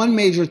think one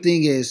major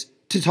thing is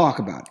to talk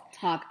about it.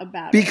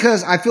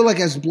 Because I feel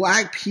like as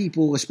black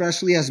people,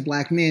 especially as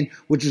black men,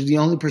 which is the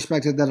only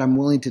perspective that I'm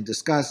willing to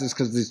discuss, is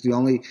because it's the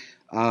only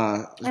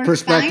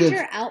perspective. Find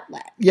your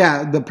outlet.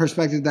 Yeah, the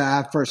perspective that I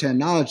have firsthand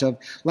knowledge of.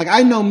 Like,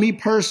 I know me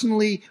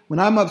personally, when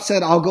I'm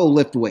upset, I'll go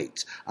lift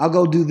weights. I'll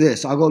go do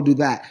this. I'll go do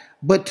that.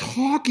 But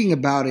talking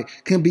about it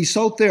can be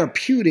so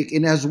therapeutic.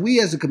 And as we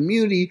as a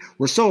community,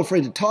 we're so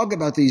afraid to talk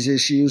about these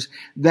issues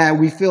that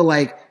we feel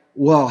like,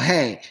 well,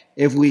 hey,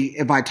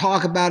 if I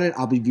talk about it,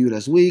 I'll be viewed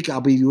as weak.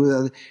 I'll be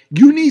viewed as,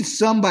 you need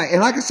somebody.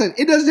 And like I said,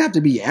 it doesn't have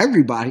to be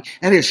everybody,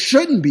 and it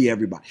shouldn't be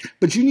everybody,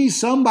 but you need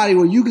somebody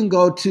where you can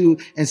go to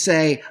and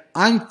say,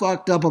 I'm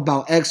fucked up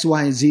about X,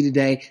 Y, and Z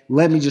today.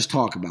 Let me just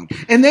talk about it.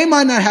 And they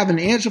might not have an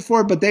answer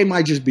for it, but they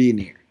might just be in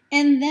here.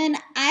 And then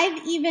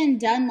I've even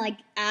done, like,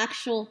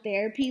 actual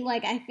therapy.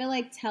 Like, I feel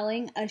like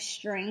telling a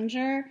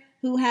stranger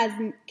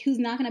who's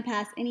not going to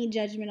pass any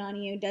judgment on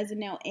you, doesn't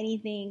know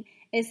anything,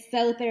 is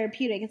so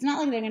therapeutic. It's not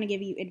like they're going to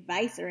give you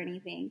advice or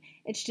anything.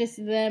 It's just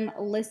them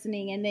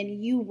listening and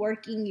then you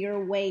working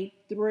your way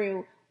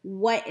through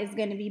what is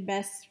going to be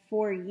best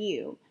for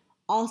you.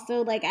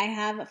 Also, like, I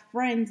have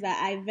friends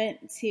that I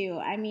vent to.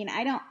 I mean,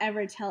 I don't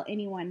ever tell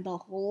anyone the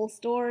whole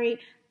story,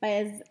 but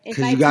if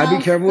I you gotta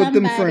be careful with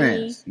them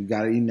friends.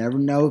 You never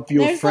know if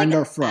you're a friend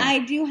or friend. I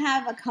do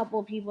have a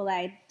couple people that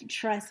I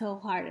trust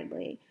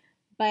wholeheartedly,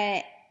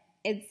 but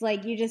it's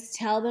like you just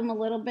tell them a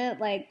little bit,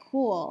 like,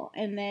 cool,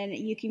 and then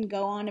you can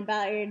go on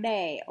about your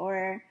day.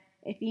 Or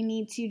if you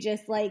need to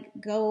just like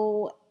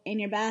go in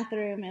your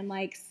bathroom and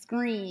like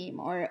scream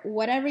or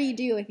whatever you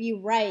do, if you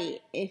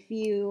write, if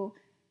you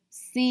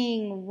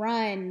sing,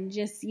 run,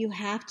 just you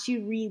have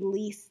to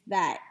release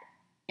that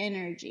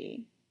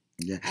energy.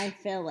 Yeah. I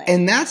feel like.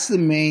 And that's the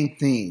main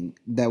thing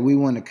that we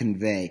want to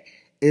convey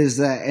is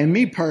that, and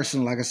me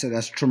personally, like I said,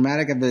 as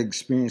traumatic of an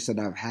experience that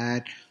I've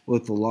had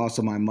with the loss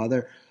of my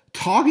mother,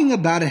 talking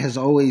about it has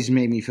always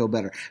made me feel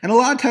better. And a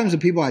lot of times the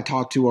people I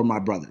talk to are my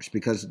brothers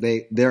because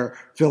they're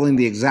feeling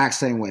the exact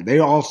same way. They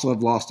also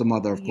have lost a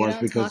mother, of course.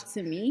 You don't talk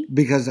to me?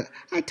 Because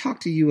I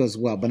talk to you as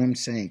well, but I'm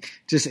saying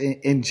just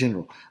in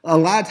general. A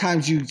lot of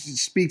times you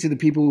speak to the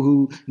people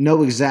who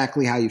know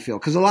exactly how you feel.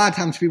 Because a lot of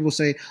times people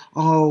say,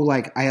 oh,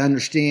 like I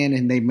understand,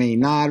 and they may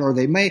not, or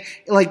they may,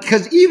 like,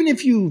 because even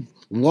if you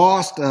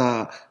lost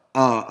a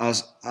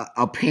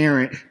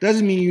parent,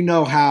 doesn't mean you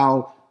know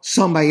how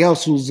somebody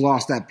else who's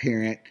lost that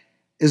parent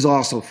is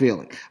also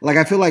feeling. Like,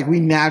 I feel like we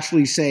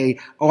naturally say,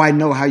 oh, I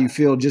know how you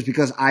feel just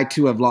because I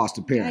too have lost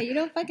a parent. Yeah, you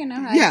don't fucking know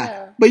how I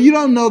feel. But you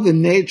don't know the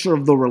nature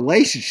of the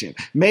relationship.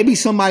 Maybe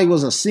somebody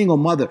was a single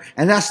mother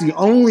and that's the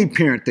only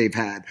parent they've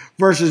had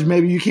versus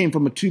maybe you came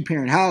from a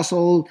 2-parent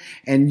household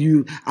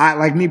and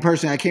like me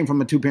personally, I came from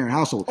a 2-parent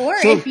household.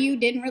 Or so, if you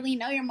didn't really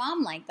know your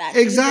mom like that.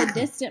 Exactly. She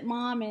was a distant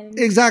mom.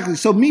 Exactly.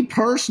 So me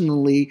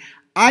personally,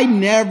 I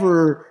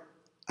never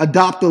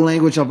adopt the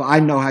language of I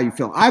know how you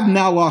feel. I've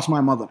now lost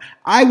my mother.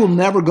 I will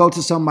never go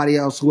to somebody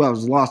else who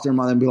has lost their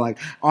mother and be like,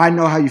 oh, I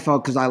know how you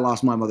felt because I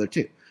lost my mother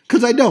too.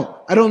 Because I don't.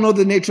 I don't know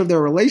the nature of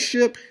their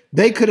relationship.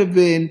 They could have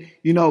been,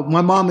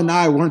 my mom and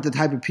I weren't the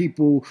type of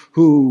people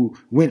who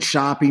went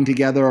shopping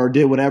together or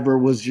did whatever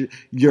was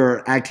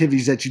your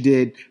activities that you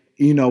did,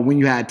 when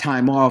you had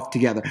time off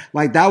together.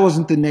 Like, that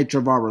wasn't the nature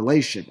of our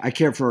relationship. I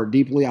cared for her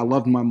deeply. I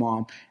loved my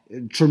mom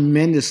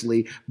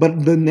tremendously,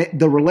 but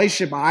the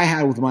relationship I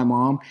had with my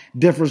mom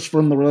differs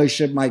from the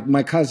relationship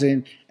my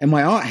cousin and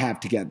my aunt have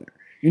together.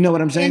 You know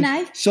what I'm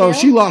saying? So if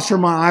she lost her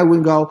mom, I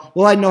wouldn't go,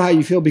 well, I know how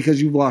you feel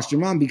because you've lost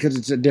your mom, because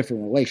it's a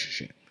different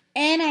relationship.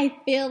 And I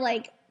feel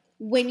like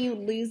when you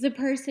lose a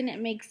person, it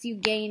makes you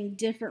gain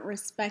different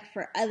respect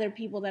for other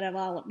people that have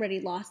already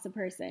lost a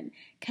person.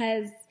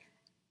 Because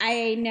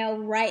I know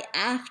right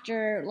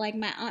after, like,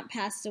 my aunt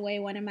passed away,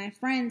 one of my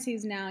friends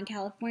who's now in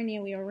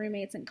California, we were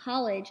roommates in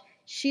college,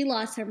 she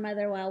lost her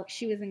mother while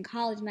she was in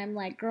college, and I'm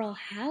like, girl,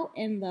 how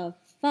in the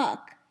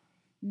fuck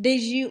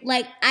did you,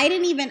 like, I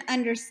didn't even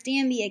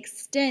understand the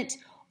extent,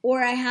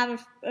 or I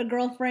have a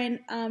girlfriend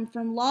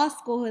from law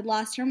school who had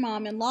lost her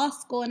mom in law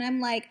school, and I'm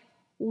like,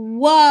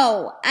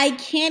 whoa, I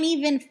can't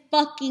even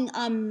fucking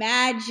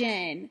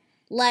imagine,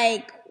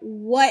 like,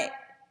 what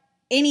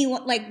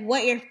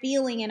you're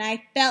feeling, and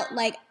I felt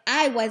like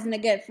I wasn't a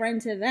good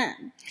friend to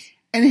them.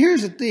 And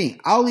here's the thing,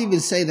 I'll even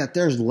say that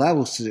there's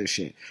levels to this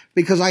shit,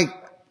 because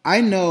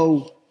I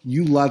know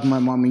you love my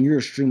mom and you're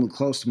extremely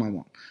close to my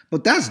mom,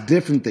 but that's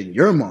different than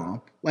your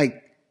mom.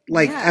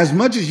 As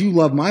much as you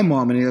love my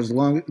mom and as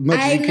much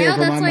as you care for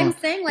my mom. I know, that's what I'm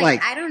saying.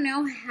 Like, I don't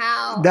know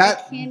how. I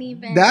can't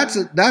even. That's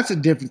a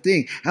different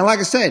thing. And like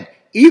I said,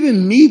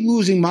 even me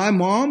losing my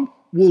mom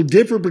will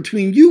differ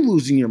between you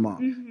losing your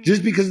mom,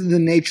 just because of the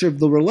nature of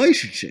the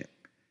relationship.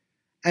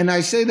 And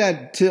I say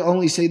that to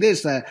only say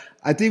this, that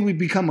I think we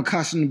become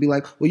accustomed to be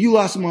like, well, you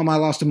lost a mom, I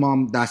lost a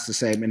mom, that's the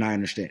same, and I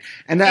understand.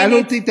 And I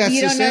don't think that's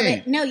the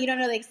same. No, you don't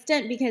know the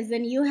extent, because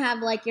then you have,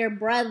 like, your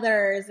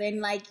brothers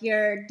and, like,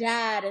 your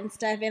dad and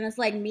stuff, and it's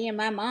like me and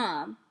my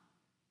mom.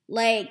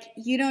 Like,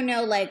 you don't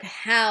know, like,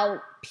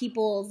 how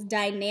people's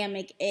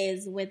dynamic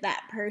is with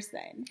that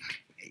person.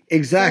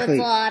 Exactly.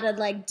 So it's a lot of,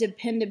 like,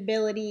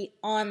 dependability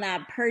on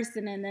that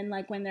person, and then,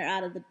 like, when they're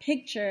out of the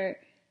picture,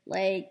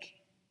 like,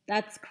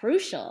 that's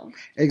crucial.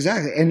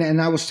 Exactly.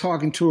 And I was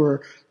talking to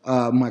her,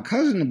 my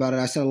cousin, about it.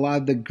 I said a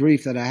lot of the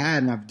grief that I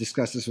had, and I've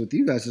discussed this with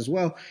you guys as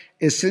well,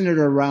 is centered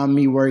around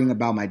me worrying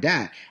about my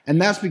dad. And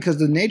that's because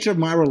the nature of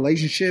my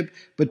relationship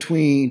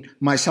between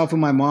myself and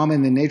my mom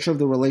and the nature of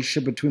the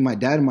relationship between my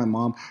dad and my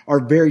mom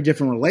are very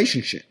different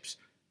relationships.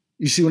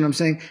 You see what I'm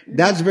saying?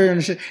 That's very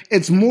understandable.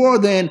 It's more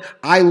than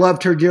I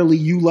loved her dearly,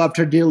 you loved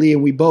her dearly,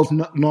 and we both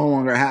no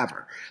longer have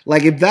her.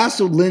 Like, if that's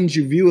the lens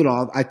you view it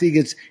off, I think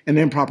it's an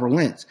improper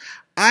lens.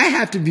 I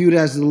have to view it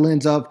as the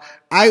lens of,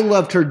 I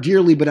loved her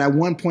dearly, but at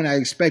one point I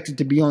expected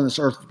to be on this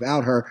earth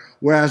without her.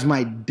 Whereas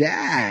my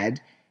dad,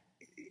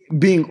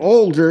 being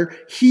older,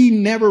 he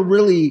never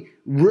really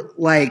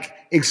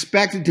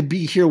expected to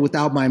be here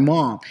without my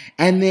mom.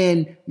 And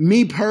then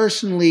me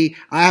personally,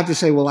 I have to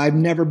say, well, I've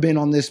never been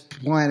on this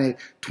planet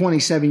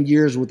 27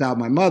 years without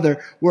my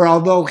mother, where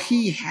although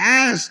he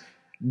has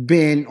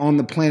been on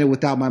the planet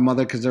without my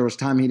mother, because there was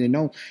time he didn't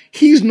know,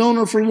 he's known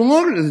her for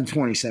longer than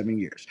 27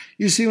 years.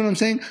 You see what I'm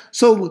saying?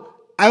 So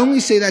I only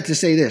say that to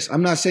say this.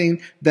 I'm not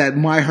saying that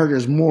my hurt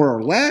is more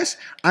or less.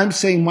 I'm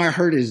saying my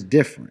hurt is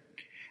different.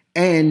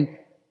 And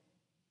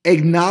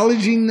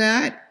acknowledging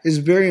that is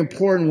very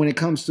important when it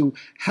comes to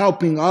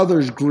helping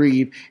others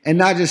grieve, and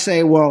not just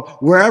say, well,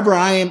 wherever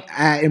I am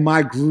at in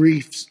my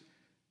grief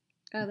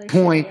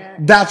point,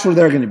 that's where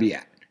they're going to be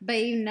at.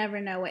 But you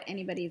never know what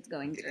anybody's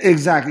going through.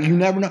 Exactly. You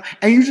never know.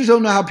 And you just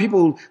don't know how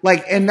people,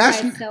 like, and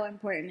that's why it's so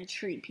important to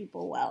treat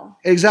people well.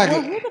 Exactly.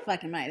 Well, who the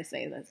fuck am I to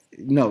say this?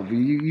 No,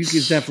 you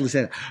can definitely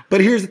say that.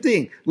 But here's the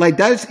thing. Like,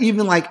 that's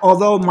even like,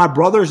 although my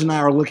brothers and I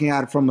are looking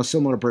at it from a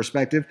similar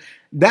perspective,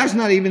 that's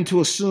not even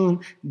to assume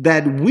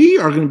that we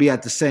are going to be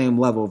at the same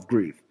level of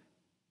grief.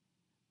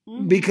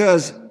 Mm-hmm.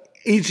 Because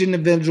each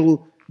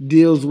individual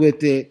deals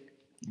with it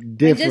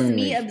differently. But just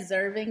me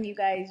observing you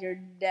guys, you're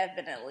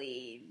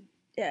definitely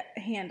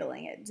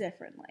handling it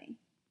differently.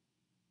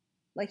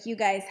 Like, you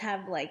guys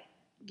have, like,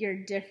 your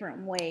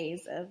different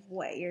ways of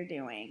what you're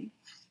doing.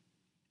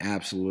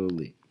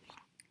 Absolutely.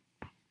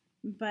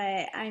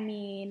 But, I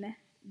mean,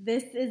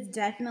 this is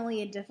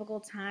definitely a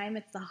difficult time.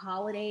 It's the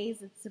holidays.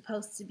 It's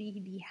supposed to be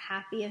the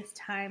happiest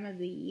time of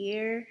the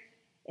year.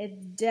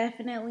 It's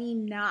definitely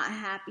not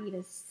happy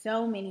to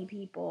so many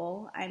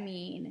people. I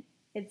mean,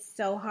 it's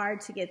so hard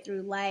to get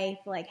through life,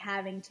 like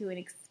having to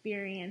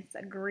experience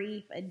a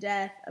grief, a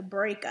death, a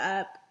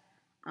breakup,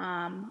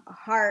 a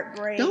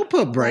heartbreak. Don't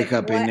put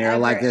breakup in there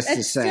like it's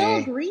the same.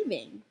 It's still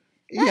grieving.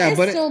 Yeah,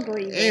 but still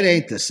grieving. It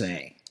ain't the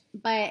same.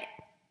 But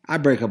I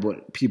break up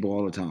with people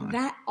all the time.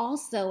 That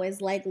also is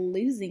like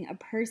losing a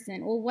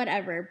person. Well,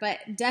 whatever. But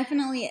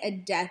definitely a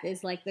death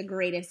is like the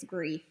greatest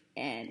grief.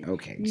 And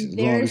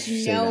there's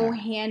no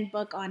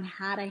handbook on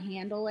how to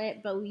handle it.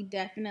 But we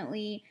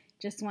definitely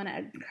just want to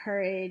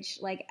encourage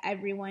like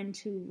everyone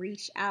to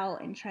reach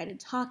out and try to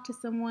talk to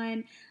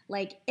someone.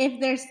 Like if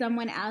there's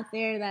someone out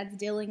there that's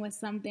dealing with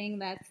something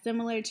that's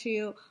similar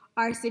to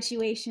our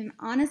situation,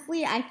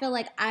 honestly, I feel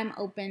like I'm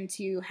open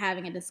to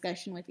having a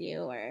discussion with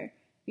you, or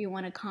if you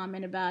want to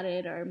comment about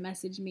it or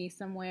message me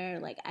somewhere.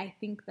 Like I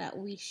think that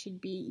we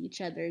should be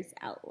each other's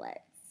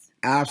outlets.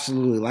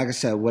 Absolutely. Like I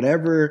said,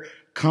 whatever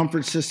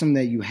comfort system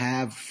that you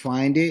have,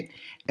 find it.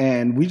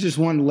 And we just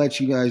want to let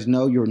you guys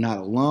know you're not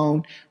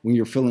alone. When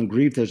you're feeling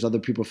grief, there's other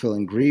people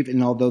feeling grief.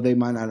 And although they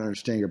might not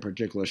understand your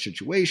particular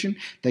situation,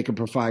 they can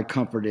provide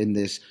comfort in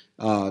this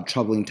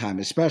troubling time,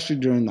 especially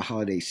during the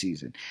holiday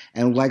season.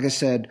 And like I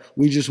said,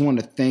 we just want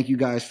to thank you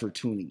guys for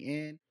tuning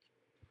in.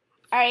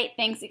 All right,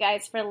 thanks you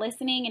guys for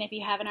listening. And if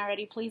you haven't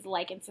already, please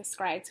like and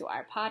subscribe to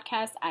our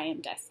podcast. I am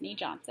Destiny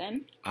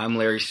Johnson. I'm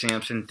Larry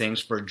Sampson. Thanks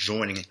for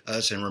joining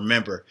us. And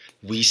remember,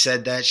 we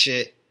said that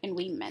shit. And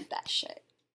we meant that shit.